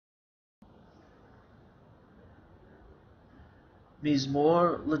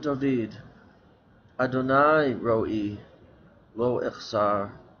Mizmor LeDavid, Adonai Ro'i, Lo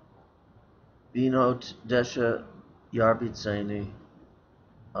Echsar, Binot Desha Yarbitzeni,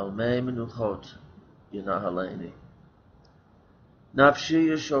 Al Mei Menuchot Yinahaleni. Nafshi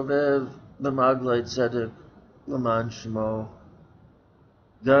Yeshovev B'maglei Tzedek L'man Shemo,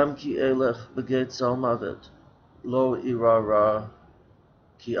 Gam ki elech b'geit zal mavet, Lo ira ra,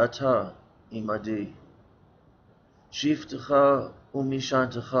 ki ata imadi. Shiftecha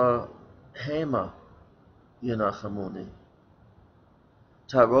umishantecha hema Yenachamuni.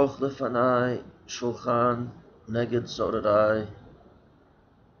 Taroch lefanai shulchan neged sodarai.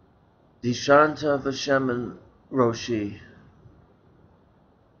 Dishanta v'shemen roshi.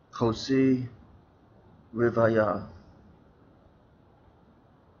 Kosi rivaya.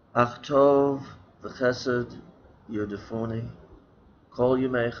 Achtov v'chesed yudifuni. Kol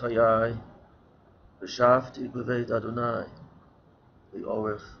yemei chayai. V'shavti b'veit Adonai.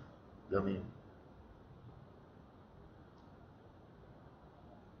 V'orech yamim.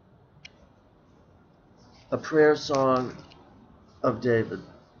 A prayer song of David.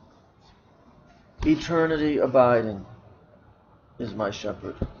 Eternity abiding is my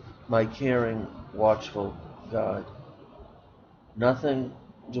shepherd, my caring, watchful guide. Nothing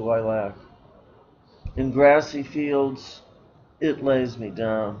do I lack. In grassy fields it lays me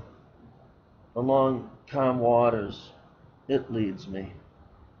down. Along calm waters it leads me.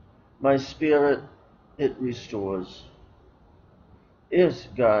 My spirit it restores. It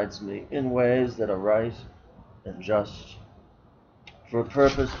guides me in ways that are right and just, for a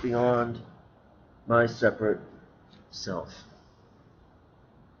purpose beyond my separate self,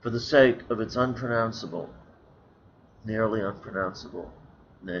 for the sake of its unpronounceable, nearly unpronounceable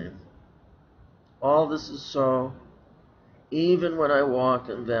name. All this is so, even when I walk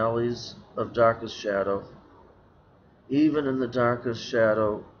in valleys of darkest shadow, even in the darkest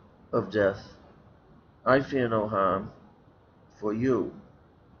shadow of death, I fear no harm, for you.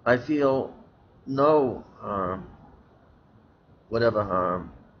 I feel no harm, whatever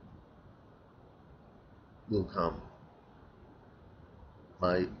harm will come.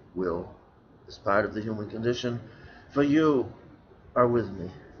 My will is part of the human condition, for you are with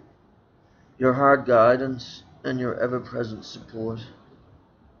me. Your hard guidance and your ever-present support.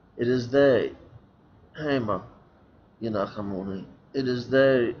 It is they, Hema, Yenachamuni. It is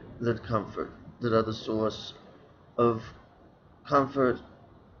they that comfort, that are the source of comfort,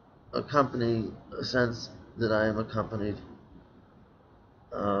 accompany a sense that I am accompanied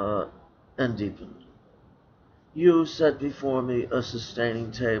and deepened. You set before me a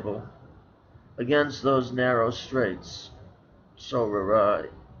sustaining table against those narrow straits, so awry,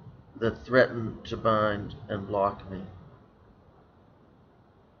 that threaten to bind and block me.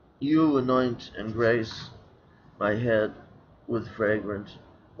 You anoint and grace my head with fragrant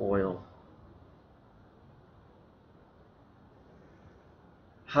oil.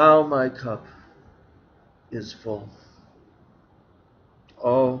 How my cup is full.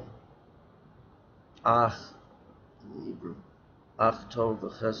 Oh, ach, in Hebrew, ach tov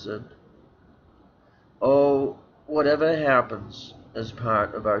v'chesed. Oh, whatever happens as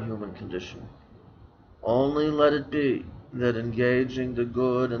part of our human condition, only let it be that engaging the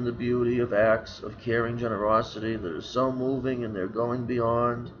good and the beauty of acts of caring generosity that are so moving and they're going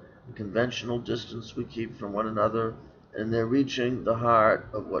beyond the conventional distance we keep from one another, and they're reaching the heart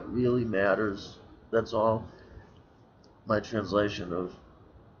of what really matters. That's all my translation of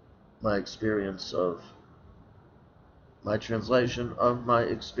my experience of my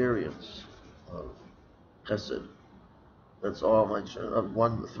experience of chesed. That's all my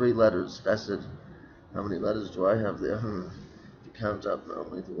three letters, chesed. How many letters do I have there? If you count up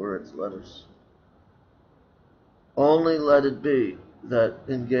only the words, letters. Only let it be that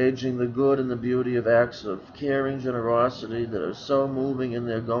engaging the good and the beauty of acts of caring generosity that are so moving and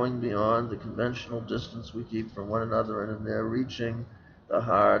they're going beyond the conventional distance we keep from one another, and they're reaching the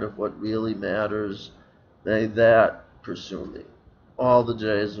heart of what really matters, may that pursue me all the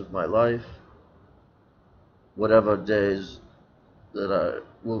days of my life, whatever days that I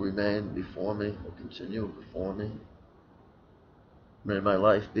will remain before me or continue before me. May my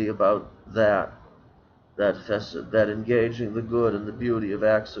life be about that chesed, that engaging the good and the beauty of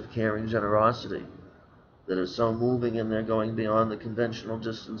acts of caring generosity that are so moving and they're going beyond the conventional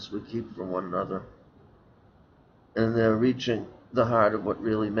distance we keep from one another, and they're reaching the heart of what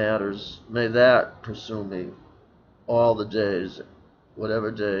really matters. May that pursue me all the days, whatever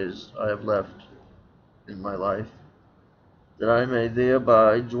days I have left in my life, that I may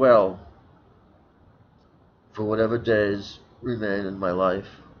thereby dwell for whatever days remain in my life,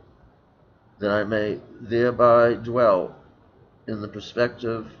 that I may thereby dwell in the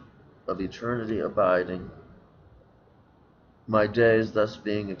perspective of eternity abiding, my days thus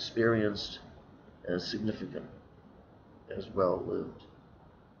being experienced as significant, as well lived.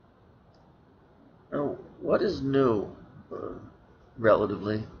 Now, what is new,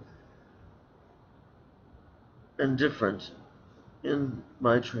 relatively, and different in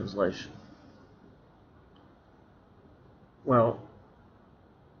my translation? Well,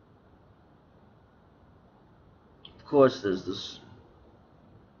 of course, there's this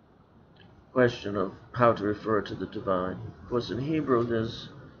question of how to refer to the divine. Of course, in Hebrew, there's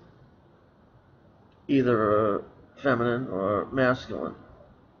either a feminine or masculine.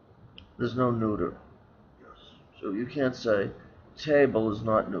 There's no neuter. So you can't say table is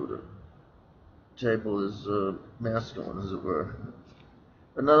not neuter. Table is masculine, as it were.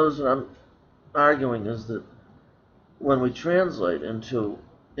 In other words, what I'm arguing is that when we translate into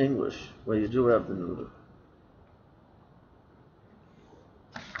English, where you do have the neuter,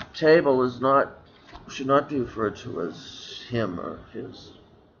 table should not be referred to as him or his,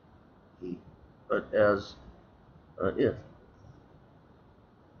 he, but as it.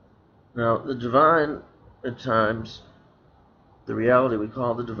 Now, the divine, at times, the reality we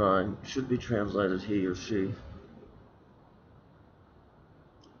call the divine, should be translated he or she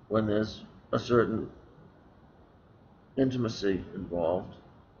when there's a certain intimacy involved.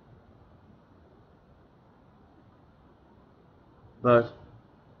 But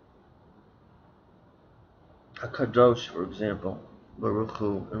a kadosh, for example, Baruch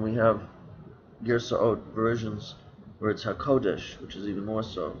Hu, and we have Girsaot versions where it's HaKodesh, which is even more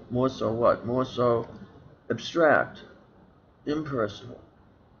so. More so what? More so abstract, impersonal,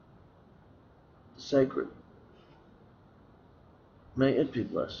 sacred. May it be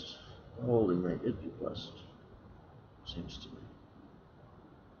blessed. Holy, may it be blessed, seems to me.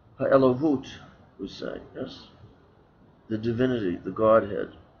 Ha'elohut, we say, yes? The divinity, the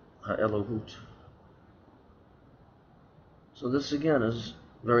Godhead, Ha'elohut. So this again is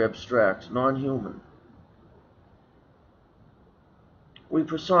very abstract, non-human. We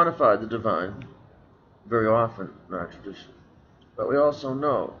personify the divine very often in our tradition, but we also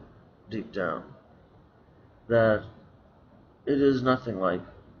know deep down that it is nothing like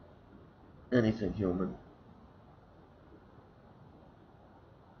anything human.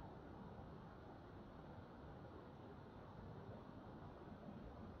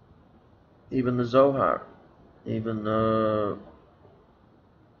 Even the Zohar, even the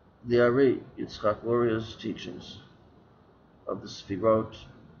Ari, Yitzchak Luria's teachings of the Sfirot,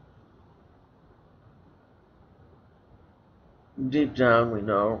 deep down we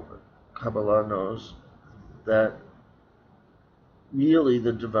know, Kabbalah knows, that really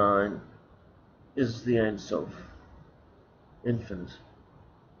the divine is the Ein Sof, infinite.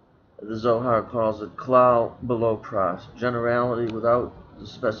 The Zohar calls it klal below prat, generality without the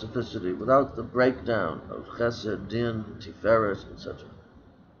specificity, without the breakdown of chesed, din, tiferet, etc.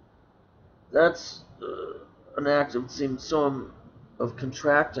 That's an act, it seems, of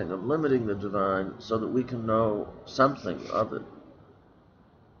contracting, of limiting the divine so that we can know something of it.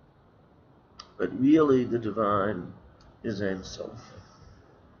 But really the divine is Ein Sof.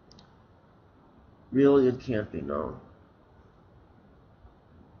 Really it can't be known.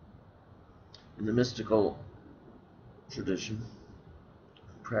 In the mystical tradition,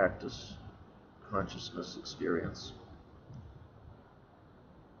 practice, consciousness, experience,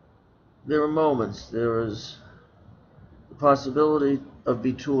 there are moments, there is the possibility of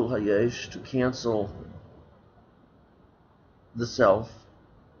bitul hayesh, to cancel the self,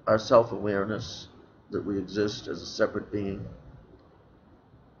 our self-awareness that we exist as a separate being.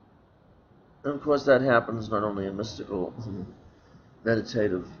 And of course that happens not only in mystical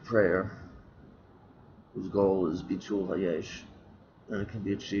meditative prayer, whose goal is bitul hayesh, and it can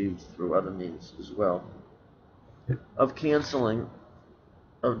be achieved through other means as well, of canceling,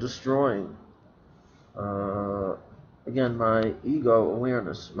 of destroying, again, my ego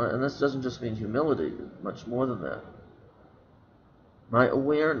awareness. And this doesn't just mean humility, much more than that. My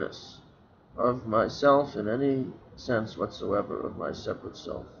awareness of myself in any sense whatsoever, of my separate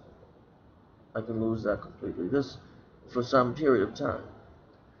self. I can lose that completely. This, for some period of time.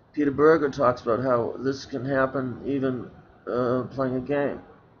 Peter Berger talks about how this can happen even playing a game,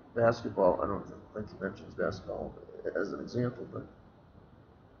 basketball. I don't think he mentions basketball as an example, but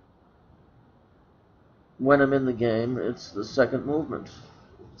when I'm in the game, it's the second movement.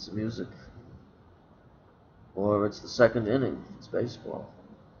 It's the music. Or it's the second inning. It's baseball.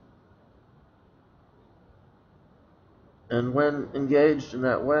 And when engaged in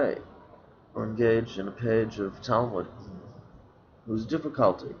that way, or engaged in a page of Talmud, whose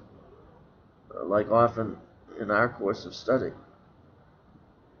difficulty, like often in our course of study,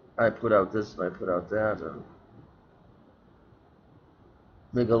 I put out this and I put out that, and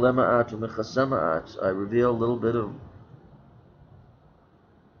Megalema'at or Mechasema'at, I reveal a little bit of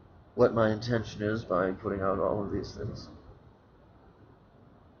what my intention is by putting out all of these things.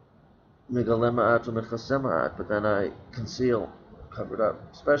 Megalema'at or Mechasema'at, but then I conceal, cover it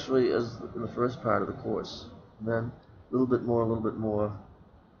up, especially as in the first part of the course. And then a little bit more,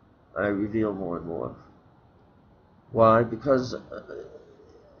 I reveal more and more. Why? Because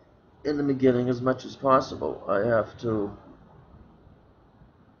in the beginning, as much as possible, I have to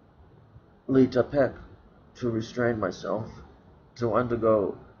litapek, to restrain myself, to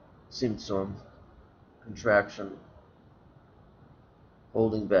undergo tzimtzum, contraction,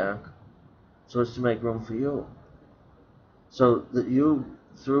 holding back, so as to make room for you. So that you,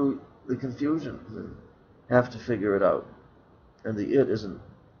 through the confusion, have to figure it out. And the it isn't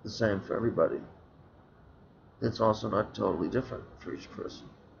the same for everybody. It's also not totally different for each person.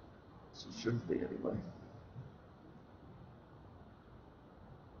 So it shouldn't be anyway.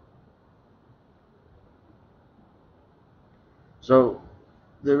 So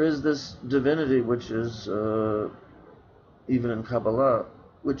there is this divinity which is, even in Kabbalah,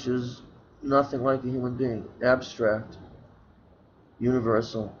 which is nothing like a human being, abstract,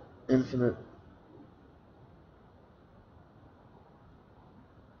 universal, infinite,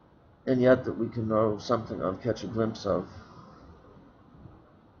 and yet that we can know something of, catch a glimpse of,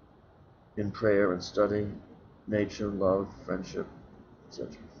 in prayer and study, nature, love, friendship,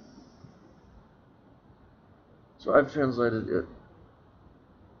 etc. So I've translated it,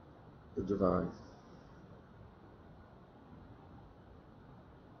 the divine.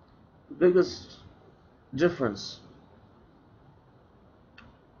 The biggest difference,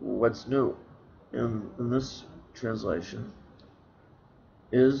 what's new in this translation,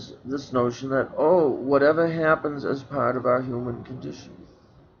 is this notion that, whatever happens as part of our human condition.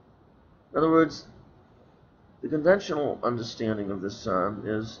 In other words, the conventional understanding of this psalm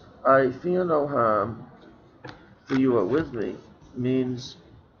is, I fear no harm, for you are with me, means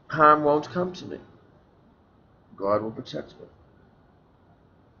harm won't come to me. God will protect me.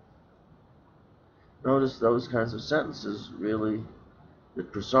 Notice those kinds of sentences really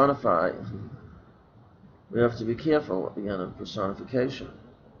that personify. We have to be careful, again, of personification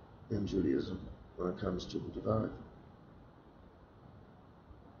in Judaism when it comes to the divine.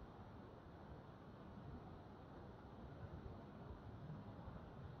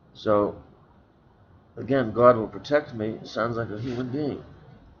 So, again, God will protect me sounds like a human being.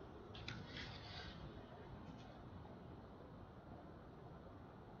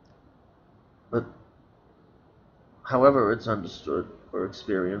 But however it's understood or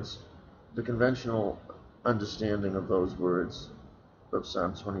experienced, the conventional understanding of those words of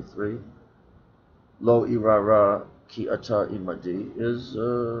Psalm 23, Lo irara ki ata imadi, is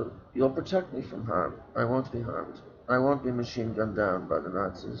you'll protect me from harm. I won't be harmed. I won't be machine gunned down by the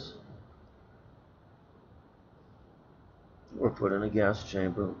Nazis or put in a gas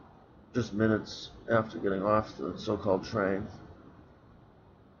chamber just minutes after getting off the so-called train.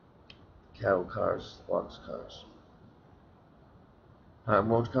 Cattle cars, box cars. Harm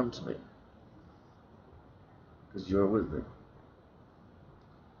won't come to me because you're with me.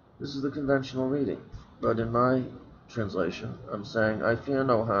 This is the conventional reading, but in my translation, I'm saying, I fear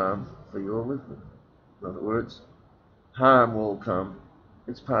no harm, for you are with me. In other words, harm will come.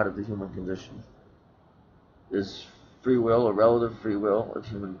 It's part of the human condition. There's free will, or relative free will of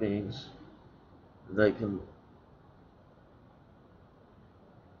human beings. They can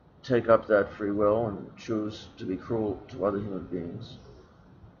take up that free will and choose to be cruel to other human beings,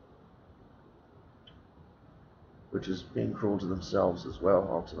 which is being cruel to themselves as well,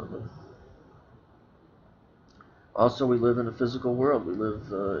 ultimately. Also, we live in a physical world. We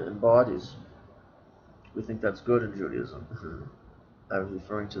live in bodies. We think that's good in Judaism. I was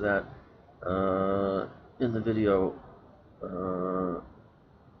referring to that in the video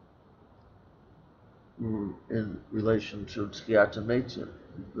in relation to Tchiyat HaMetim,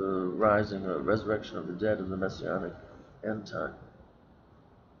 the rising, resurrection of the dead in the Messianic end time.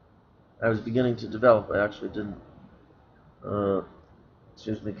 I was beginning to develop. I actually didn't,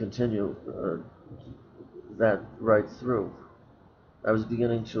 continue that right through. I was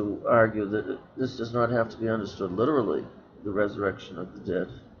beginning to argue that this does not have to be understood literally, the resurrection of the dead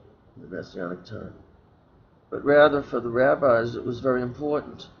in the Messianic time, but rather for the rabbis it was very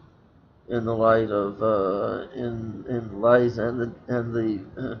important in the light of in light and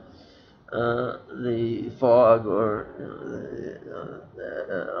the fog or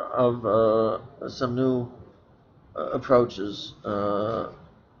of some new approaches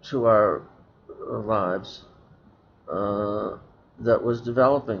to our lives, that was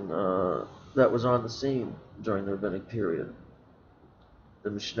developing, that was on the scene during the rabbinic period, the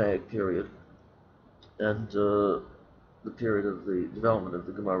Mishnaic period, and the period of the development of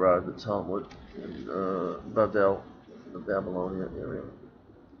the Gemara, the Talmud, in Babel, the Babylonian area.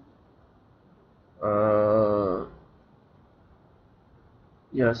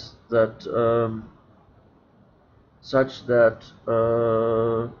 Yes, that such that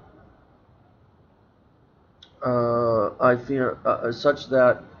I fear such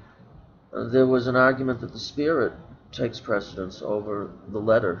that there was an argument that the spirit takes precedence over the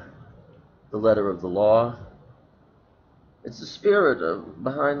letter of the law. It's the spirit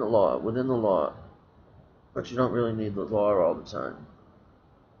behind the law, within the law, but you don't really need the law all the time.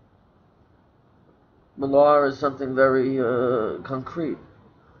 The law is something very concrete,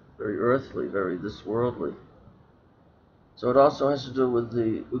 very earthly, very this worldly. So it also has to do with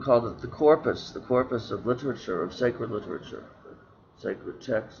we call it the corpus of literature, of sacred literature, sacred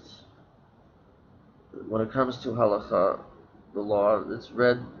texts. When it comes to halakha, the law, it's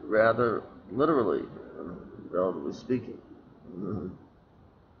read rather literally, relatively speaking.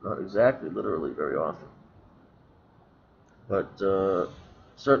 Not exactly literally very often, but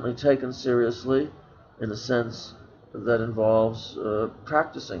certainly taken seriously in a sense that involves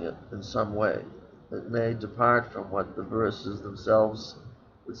practicing it in some way. It may depart from what the verses themselves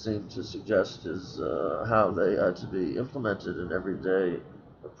would seem to suggest is how they are to be implemented in everyday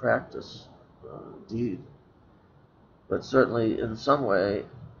practice, deed. But certainly in some ways,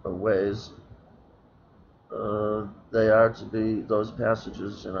 they are to be those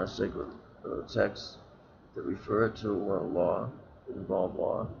passages in our sacred texts that refer to law, that involve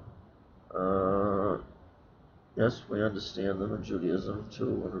law. Yes, we understand them in Judaism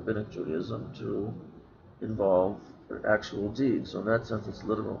too, in Rabbinic Judaism to involve actual deeds. So in that sense, it's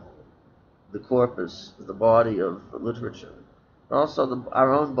literal. The corpus, the body of literature. Also,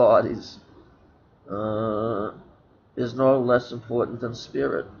 our own bodies is no less important than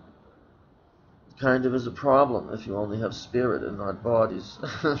spirit. It kind of is a problem if you only have spirit and not bodies.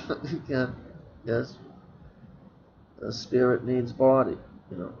 You can't, yes? The spirit needs body,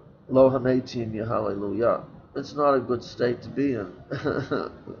 you know. Lo hametim hallelujah. It's not a good state to be in,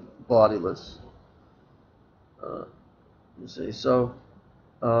 bodiless. You see, so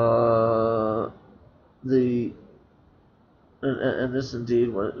and this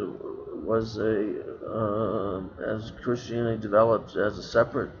indeed was as Christianity developed as a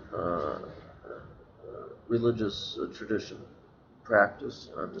separate religious tradition, practice,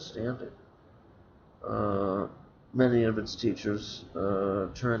 understanding. Many of its teachers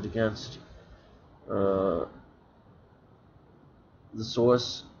turned against the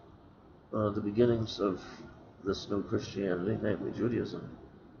source, the beginnings of this new Christianity, namely Judaism,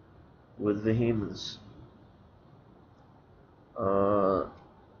 with vehemence.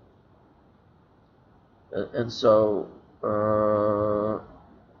 And so,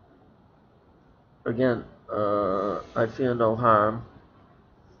 again, I fear no harm,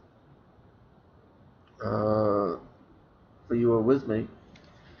 for you are with me.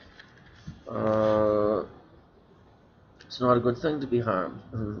 It's not a good thing to be harmed,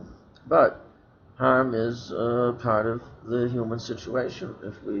 but harm is part of the human situation.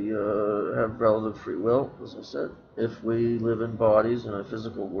 If we have relative free will, as I said, if we live in bodies in a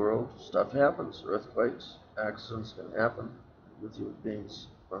physical world, stuff happens. Earthquakes, accidents can happen with human beings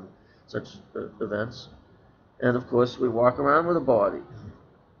from such events. And of course, we walk around with a body.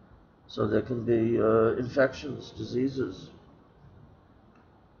 So there can be infections, diseases.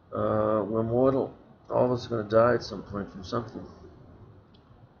 We're mortal. All of us are going to die at some point from something.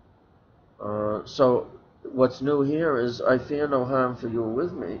 So what's new here is, I fear no harm, for you are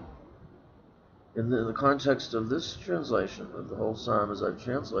with me. In the context of this translation of the whole psalm as I've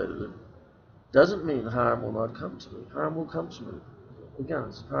translated it, doesn't mean harm will not come to me. Harm will come to me. Again,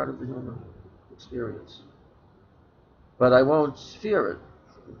 it's part of the human experience. But I won't fear it.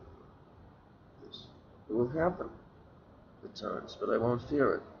 It will happen at times, but I won't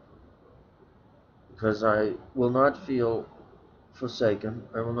fear it. Because I will not feel forsaken.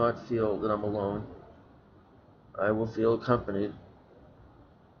 I will not feel that I'm alone. I will feel accompanied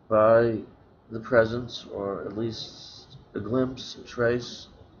by the presence, or at least a glimpse, a trace,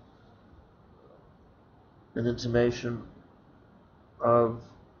 an intimation of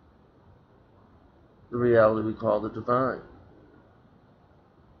the reality we call the divine.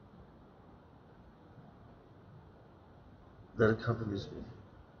 That accompanies me.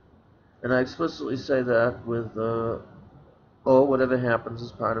 And I explicitly say that with, whatever happens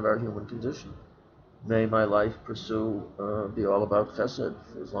is part of our human condition. May my life be all about chesed,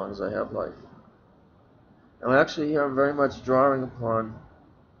 for as long as I have life. Now actually here I'm very much drawing upon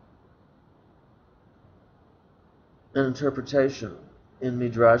an interpretation in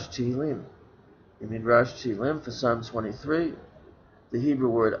Midrash Tehillim. In Midrash Tehillim for Psalm 23, the Hebrew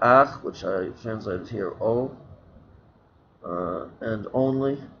word ach, which I translated here o, and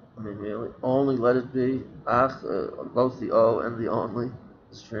only, really, only let it be, ach, both the o and the only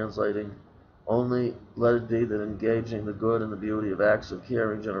is translating only let it be that engaging the good and the beauty of acts of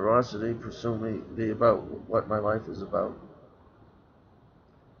caring generosity pursue me be about what my life is about.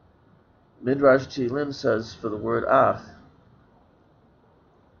 Midrash Tehillim says for the word ach,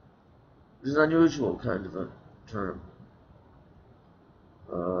 it is an unusual kind of a term,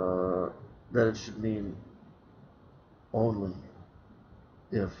 that it should mean only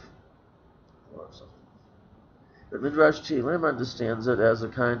if or something. But Midrash Tehillim understands it as a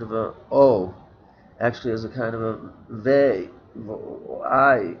kind of a o, actually as a kind of a ve,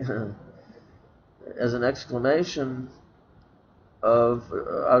 I, as an exclamation of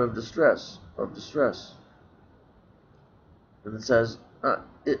out of distress, And it says,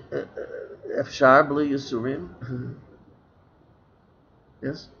 Efshar b'li yisurim.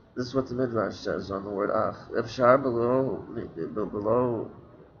 Yes, this is what the Midrash says on the word ach. Efshar below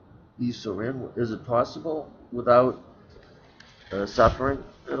yisurim. Is it possible without suffering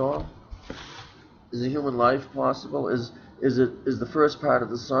at all? Is a human life possible? Is the first part of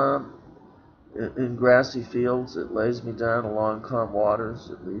the psalm, in grassy fields it lays me down, along calm waters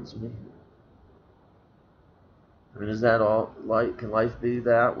it leads me? I mean, is that all life? Can life be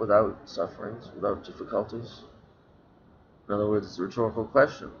that without sufferings, without difficulties? In other words, it's a rhetorical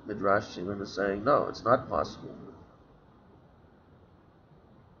question. Midrash Tehillim is saying, no, it's not possible.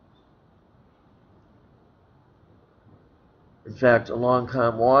 In fact, along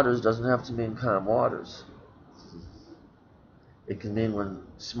calm waters doesn't have to mean calm waters. It can mean when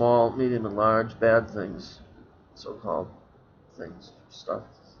small, medium, and large bad things, so-called things, stuff,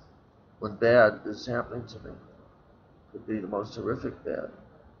 when bad is happening to me, could be the most horrific bad,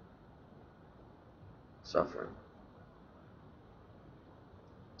 suffering.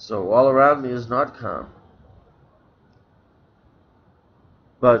 So all around me is not calm,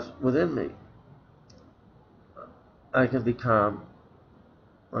 but within me, I can be calm.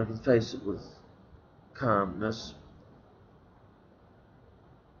 I can face it with calmness,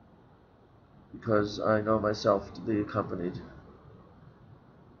 because I know myself to be accompanied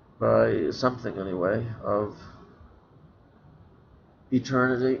by something, anyway, of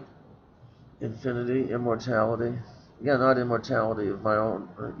eternity, infinity, immortality. Again, not immortality of my own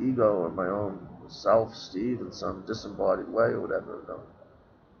ego or my own self, Steve, in some disembodied way or whatever, no.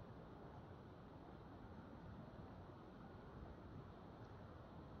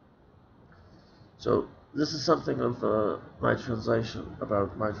 So this is something of my translation,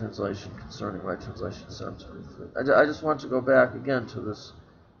 about my translation, concerning my translation of Psalm 23. I just want to go back again to this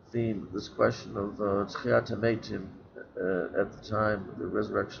theme, this question of Tchiat HaMeitim at the time, the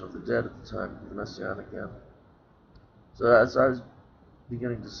resurrection of the dead at the time of the Messianic end. So as I was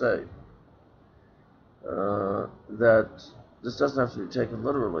beginning to say, that this doesn't have to be taken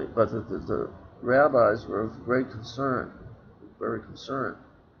literally, but that the rabbis were of great concern, very concerned,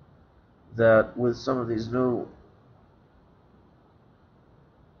 that with some of these new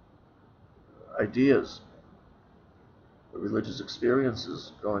ideas, religious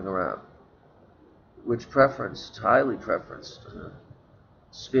experiences going around, which highly preferenced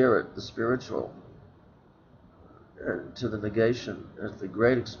spirit, the spiritual, to the negation at the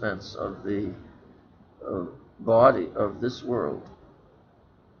great expense of the body of this world.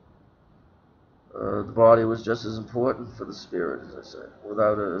 The body was just as important for the spirit, as I said.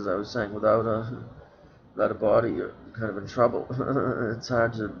 As I was saying, without a body, you're kind of in trouble. It's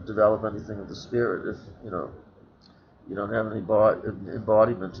hard to develop anything of the spirit if you don't have any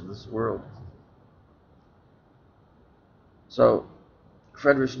embodiment in this world. So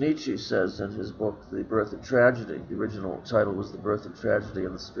Friedrich Nietzsche says in his book, The Birth of Tragedy, the original title was The Birth of Tragedy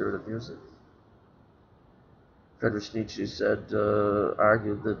and the Spirit of Music. Friedrich Nietzsche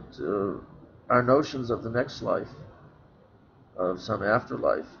argued that our notions of the next life, of some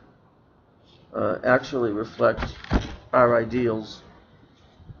afterlife, actually reflect our ideals,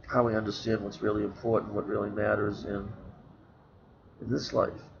 how we understand what's really important, what really matters in this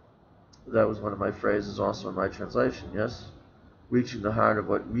life. That was one of my phrases also in my translation, yes? Reaching the heart of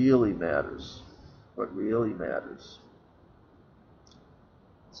what really matters. What really matters.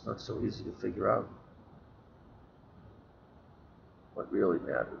 It's not so easy to figure out what really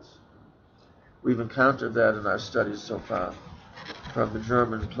matters. We've encountered that in our studies so far from the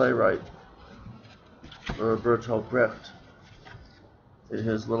German playwright Bertolt Brecht. in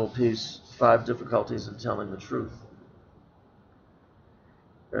his little piece, 5 Difficulties in Telling the Truth.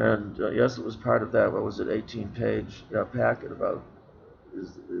 And yes, it was part of that, what was it, 18-page packet about,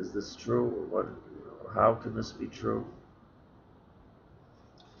 is this true? Or what? How can this be true?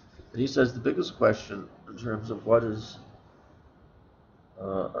 And he says the biggest question in terms of what is,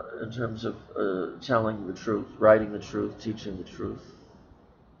 in terms of telling the truth, writing the truth, teaching the truth,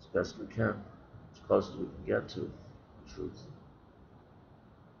 as best we can, as close as we can get to the truth.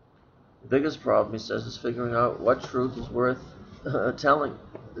 The biggest problem, he says, is figuring out what truth is worth telling,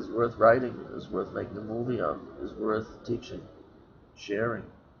 is worth writing, is worth making a movie of, is worth teaching, sharing.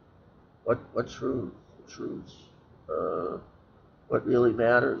 What truths, what really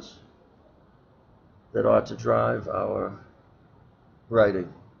matters that ought to drive our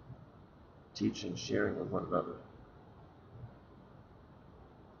writing, teaching, sharing with one another.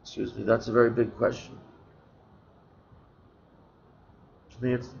 Excuse me, that's a very big question. To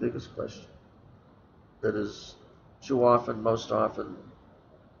me, it's the biggest question that is too often, most often,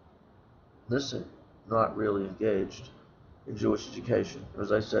 missing, not really engaged in Jewish education.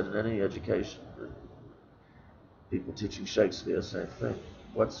 As I said, in any education, people teaching Shakespeare, same thing.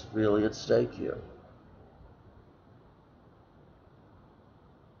 What's really at stake here?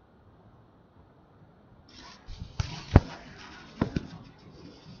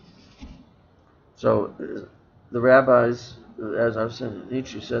 So the rabbis, as I've said,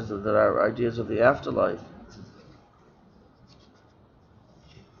 Nietzsche says that our ideas of the afterlife,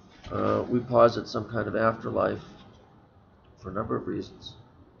 we posit some kind of afterlife for a number of reasons.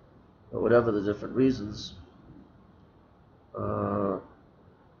 But whatever the different reasons,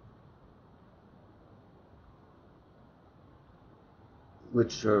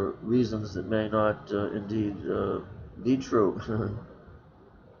 which are reasons that may not indeed be true,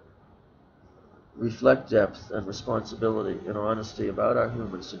 reflect depth and responsibility and honesty about our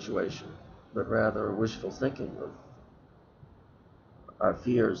human situation, but rather wishful thinking of our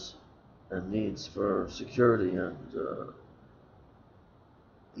fears and needs for security and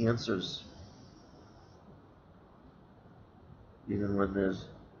answers, even when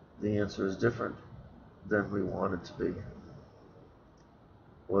the answer is different than we want it to be,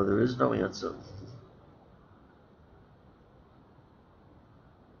 or there is no answer,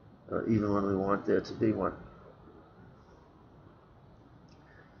 even when we want there to be one.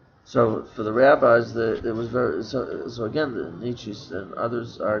 So for the rabbis, it was very so again, Nietzsche and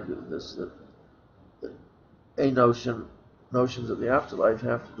others argue this, that notions of the afterlife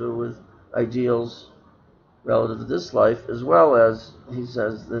have to do with ideals relative to this life, as well as, he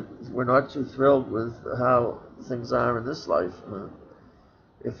says, that we're not too thrilled with how things are in this life.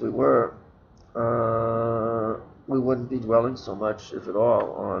 If we were, we wouldn't be dwelling so much, if at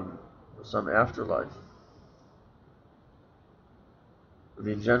all, on some afterlife. I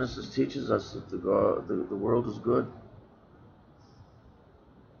mean, Genesis teaches us that the world is good.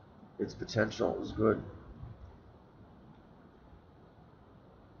 Its potential is good.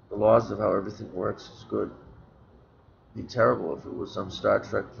 The laws of how everything works is good. It'd be terrible if it was some Star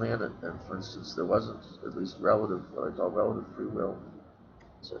Trek planet, and for instance, there wasn't, at least relative, what I call relative free will,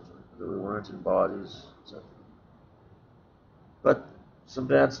 etc. That we weren't in bodies, etc. But some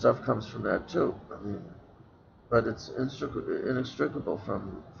bad stuff comes from that too. I mean, but it's inextricable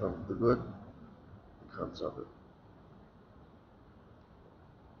from the good that comes of it.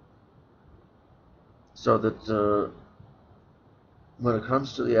 So that when it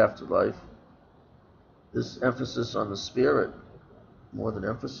comes to the afterlife, this emphasis on the spirit, more than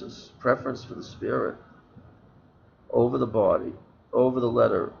emphasis, preference for the spirit, over the body, over the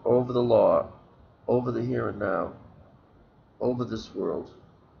letter, over the law, over the here and now, over this world,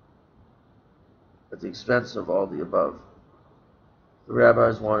 at the expense of all the above. The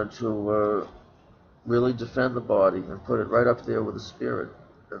rabbis wanted to really defend the body and put it right up there with the spirit.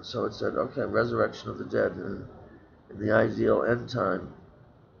 And so it said, okay, resurrection of the dead in the ideal end time,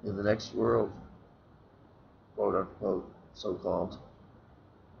 in the next world, quote unquote, so-called,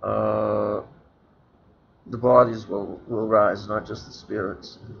 the bodies will rise, not just the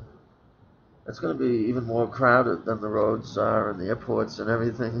spirits. It's going to be even more crowded than the roads are and the airports and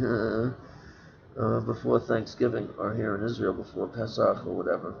everything before Thanksgiving, or here in Israel before Pesach or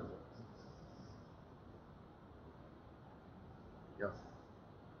whatever. Yeah.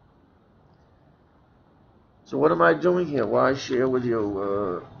 So what am I doing here? Why share with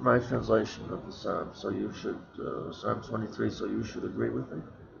you my translation of the Psalm? So you should, Psalm 23, so you should agree with me?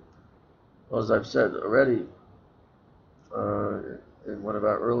 Well, as I've said already in one of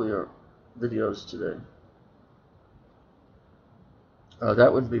our earlier videos today,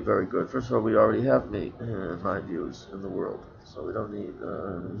 that wouldn't be very good. First of all, we already have me and my views in the world. so we don't need,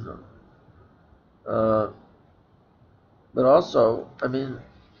 but also, I mean,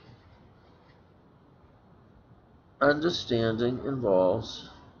 understanding involves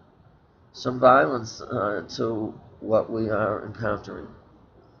some violence to what we are encountering,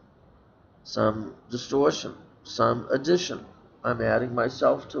 some distortion, some addition. I'm adding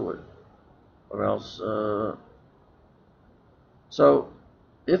myself to it, or else. So,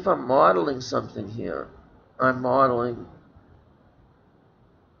 if I'm modeling something here, I'm modeling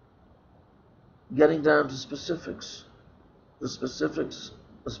getting down to specifics, a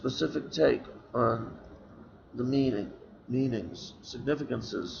specific take on the meanings,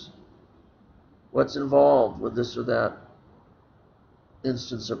 significances, what's involved with this or that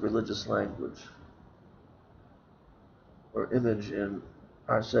instance of religious language or image in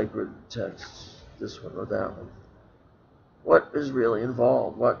our sacred texts, this one or that one. What is really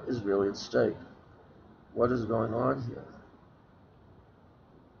involved? What is really at stake? What is going on here?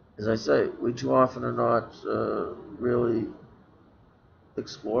 As I say, we too often are not really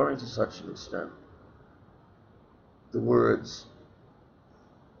exploring to such an extent the words,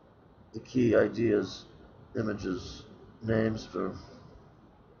 the key ideas, images, names for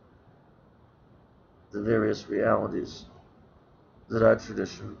the various realities that our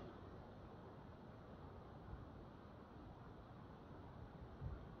tradition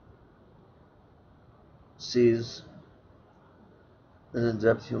sees an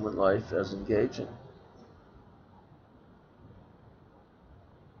in-depth human life as engaging.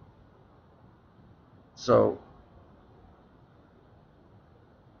 So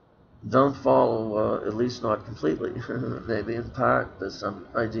don't follow, at least not completely. Maybe in part there's some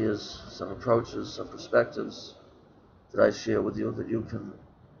ideas, some approaches, some perspectives that I share with you that you can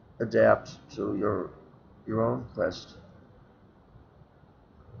adapt to your own quest.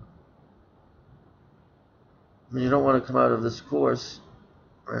 I mean, you don't want to come out of this course,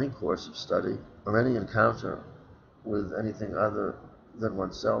 or any course of study, or any encounter with anything other than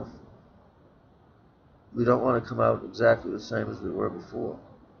oneself. We don't want to come out exactly the same as we were before.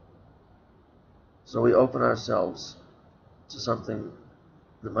 So we open ourselves to something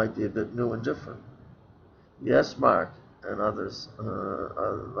that might be a bit new and different. Yes, Mark and others,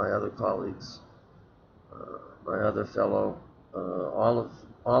 my other colleagues, my other fellow,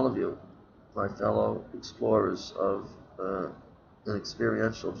 all of you, my fellow explorers of an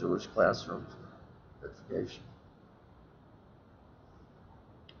experiential Jewish classroom education.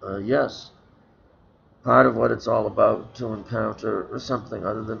 Yes, part of what it's all about to encounter something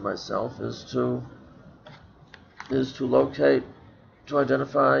other than myself is to locate, to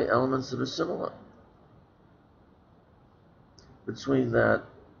identify elements that are similar between that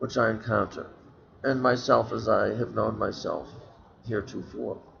which I encounter and myself as I have known myself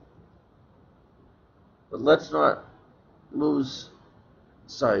heretofore. But let's not lose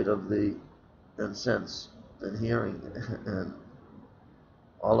sight of the and sense and hearing and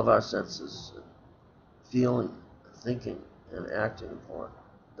all of our senses, feeling, thinking, and acting upon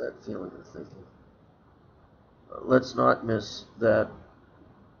that feeling and thinking. Let's not miss that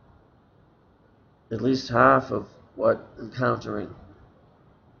at least half of what encountering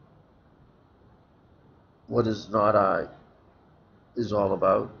what is not I is all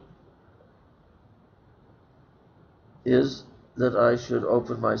about is that I should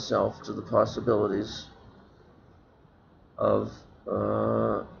open myself to the possibilities of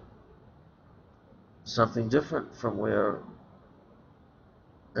something different from where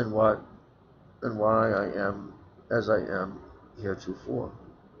and what and why I am as I am heretofore.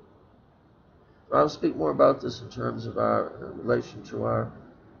 I'll speak more about this in terms of our relation to our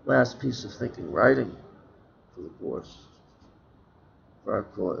last piece of thinking, writing for the course, for our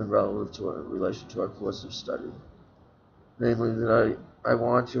course, and relative to our relation to our course of study. Namely, that I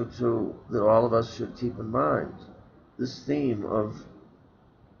want you to, that all of us should keep in mind this theme of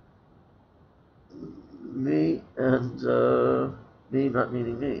me and me, not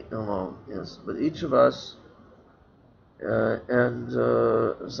meaning me alone, yes, but each of us and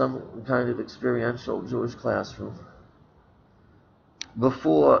some kind of experiential Jewish classroom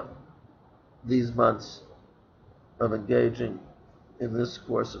before these months of engaging in this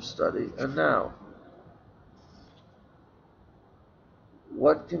course of study and now.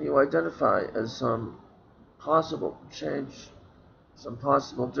 What can you identify as some possible change, some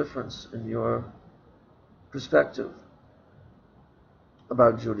possible difference in your perspective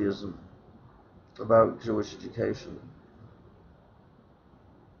about Judaism, about Jewish education,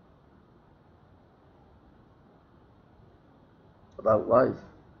 about life,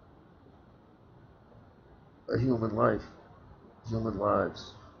 a human life, human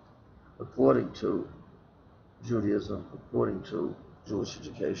lives, according to Judaism according to Jewish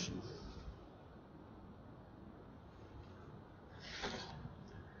education.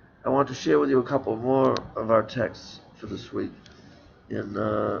 I want to share with you a couple more of our texts for this week in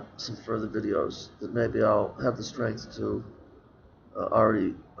some further videos that maybe I'll have the strength to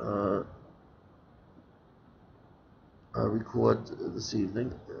already record this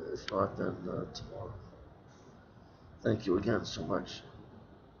evening. If not, then tomorrow. Thank you again so much.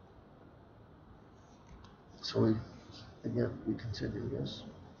 So we continue, yes.